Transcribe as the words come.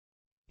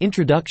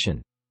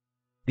Introduction.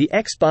 The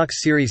Xbox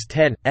Series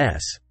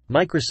X,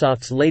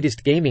 Microsoft's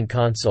latest gaming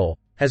console,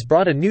 has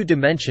brought a new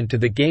dimension to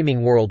the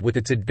gaming world with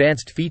its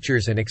advanced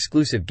features and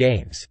exclusive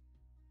games.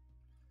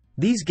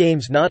 These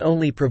games not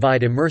only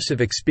provide immersive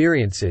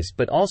experiences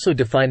but also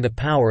define the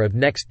power of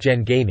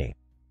next-gen gaming.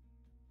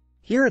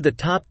 Here are the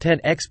top 10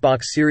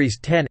 Xbox Series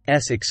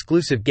X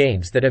exclusive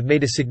games that have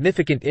made a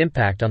significant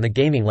impact on the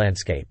gaming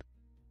landscape.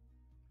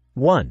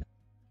 1.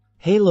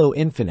 Halo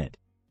Infinite.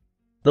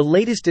 The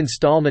latest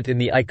installment in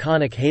the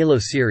iconic Halo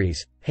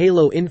series,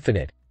 Halo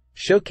Infinite,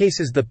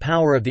 showcases the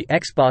power of the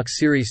Xbox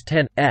Series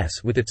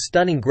X with its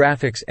stunning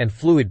graphics and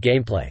fluid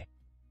gameplay.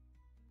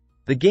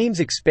 The game's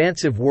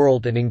expansive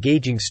world and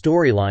engaging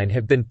storyline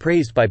have been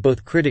praised by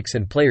both critics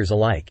and players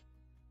alike.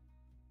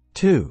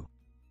 2.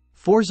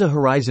 Forza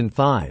Horizon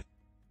 5.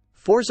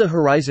 Forza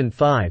Horizon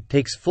 5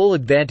 takes full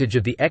advantage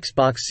of the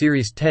Xbox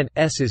Series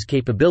X's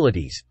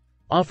capabilities,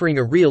 offering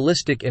a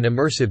realistic and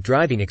immersive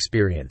driving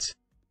experience.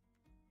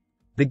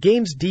 The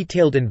game's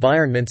detailed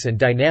environments and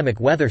dynamic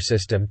weather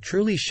system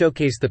truly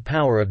showcase the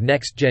power of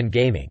next-gen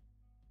gaming.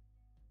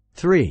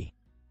 3.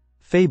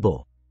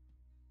 Fable.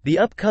 The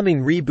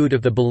upcoming reboot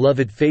of the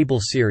beloved Fable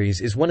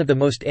series is one of the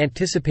most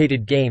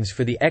anticipated games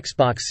for the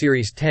Xbox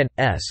Series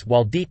X.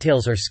 While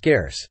details are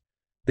scarce,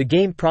 the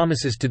game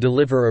promises to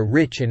deliver a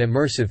rich and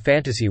immersive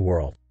fantasy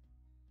world.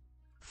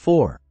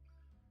 4.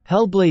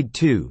 Hellblade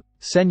 2: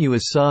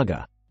 Senua's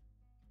Saga.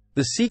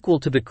 The sequel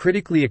to the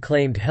critically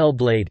acclaimed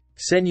Hellblade: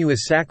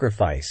 Senua's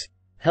Sacrifice,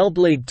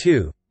 Hellblade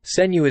 2: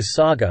 Senua's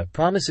Saga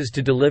promises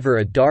to deliver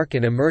a dark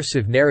and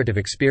immersive narrative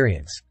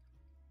experience.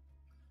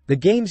 The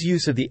game's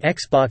use of the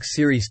Xbox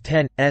Series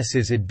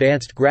X's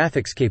advanced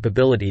graphics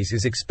capabilities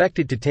is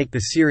expected to take the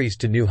series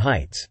to new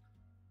heights.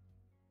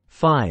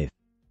 5.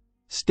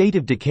 State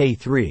of Decay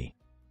 3.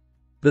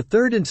 The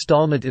third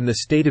installment in the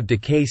State of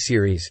Decay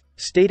series,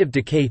 State of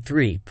Decay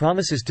 3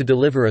 promises to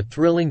deliver a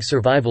thrilling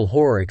survival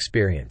horror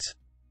experience.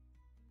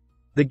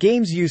 The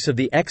game's use of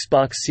the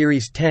Xbox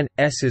Series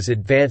X's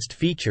advanced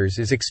features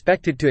is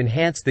expected to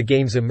enhance the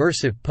game's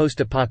immersive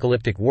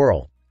post-apocalyptic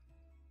world.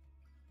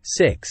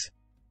 6.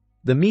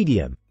 The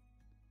Medium.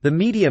 The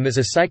Medium is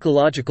a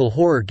psychological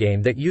horror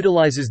game that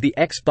utilizes the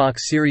Xbox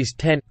Series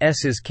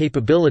X's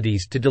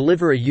capabilities to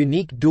deliver a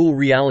unique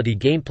dual-reality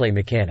gameplay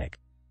mechanic.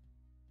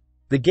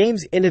 The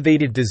game's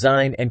innovative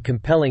design and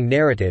compelling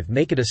narrative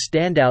make it a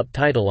standout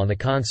title on the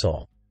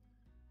console.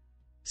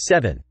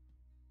 7.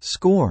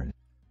 Scorn.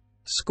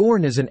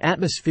 Scorn is an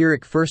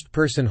atmospheric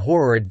first-person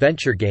horror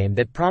adventure game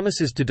that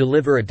promises to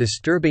deliver a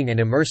disturbing and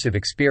immersive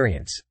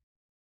experience.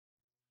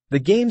 The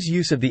game's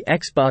use of the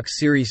Xbox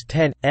Series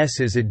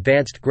X's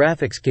advanced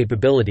graphics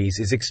capabilities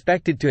is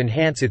expected to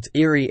enhance its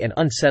eerie and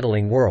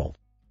unsettling world.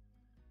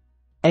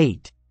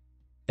 8.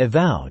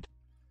 Avowed.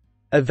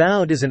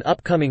 Avowed is an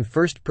upcoming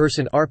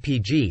first-person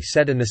RPG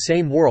set in the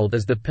same world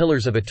as the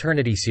Pillars of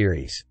Eternity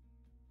series.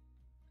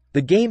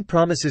 The game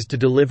promises to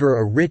deliver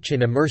a rich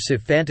and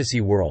immersive fantasy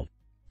world,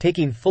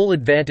 taking full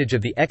advantage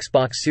of the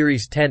Xbox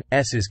Series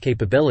X's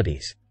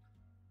capabilities.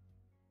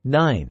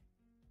 9.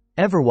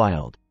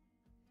 Everwild.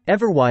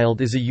 Everwild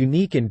is a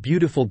unique and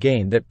beautiful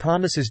game that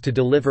promises to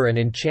deliver an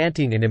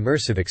enchanting and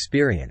immersive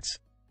experience.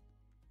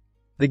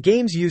 The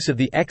game's use of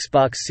the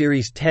Xbox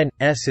Series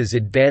X's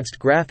advanced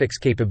graphics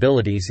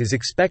capabilities is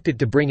expected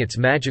to bring its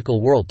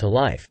magical world to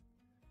life.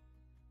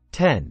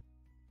 10.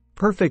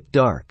 Perfect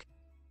Dark.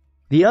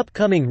 The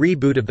upcoming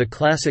reboot of the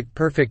classic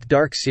Perfect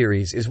Dark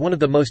series is one of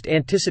the most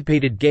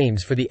anticipated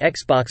games for the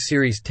Xbox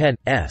Series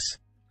X.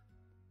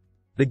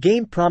 The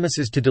game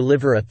promises to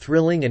deliver a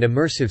thrilling and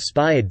immersive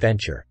spy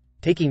adventure,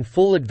 taking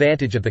full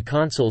advantage of the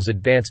console's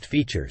advanced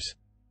features.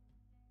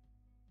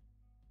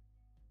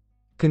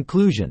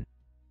 Conclusion.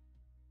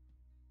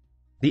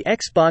 The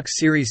Xbox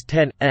Series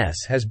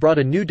X has brought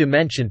a new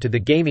dimension to the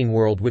gaming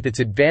world with its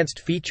advanced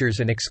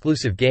features and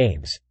exclusive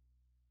games.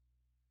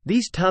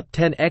 These top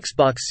 10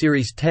 Xbox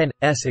Series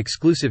X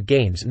exclusive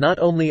games not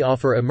only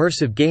offer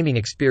immersive gaming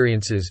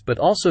experiences but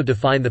also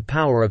define the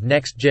power of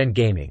next-gen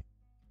gaming.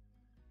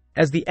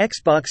 As the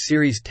Xbox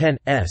Series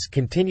X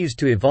continues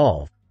to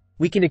evolve,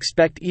 we can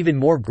expect even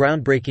more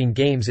groundbreaking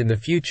games in the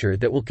future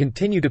that will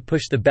continue to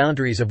push the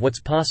boundaries of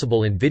what's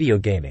possible in video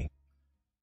gaming.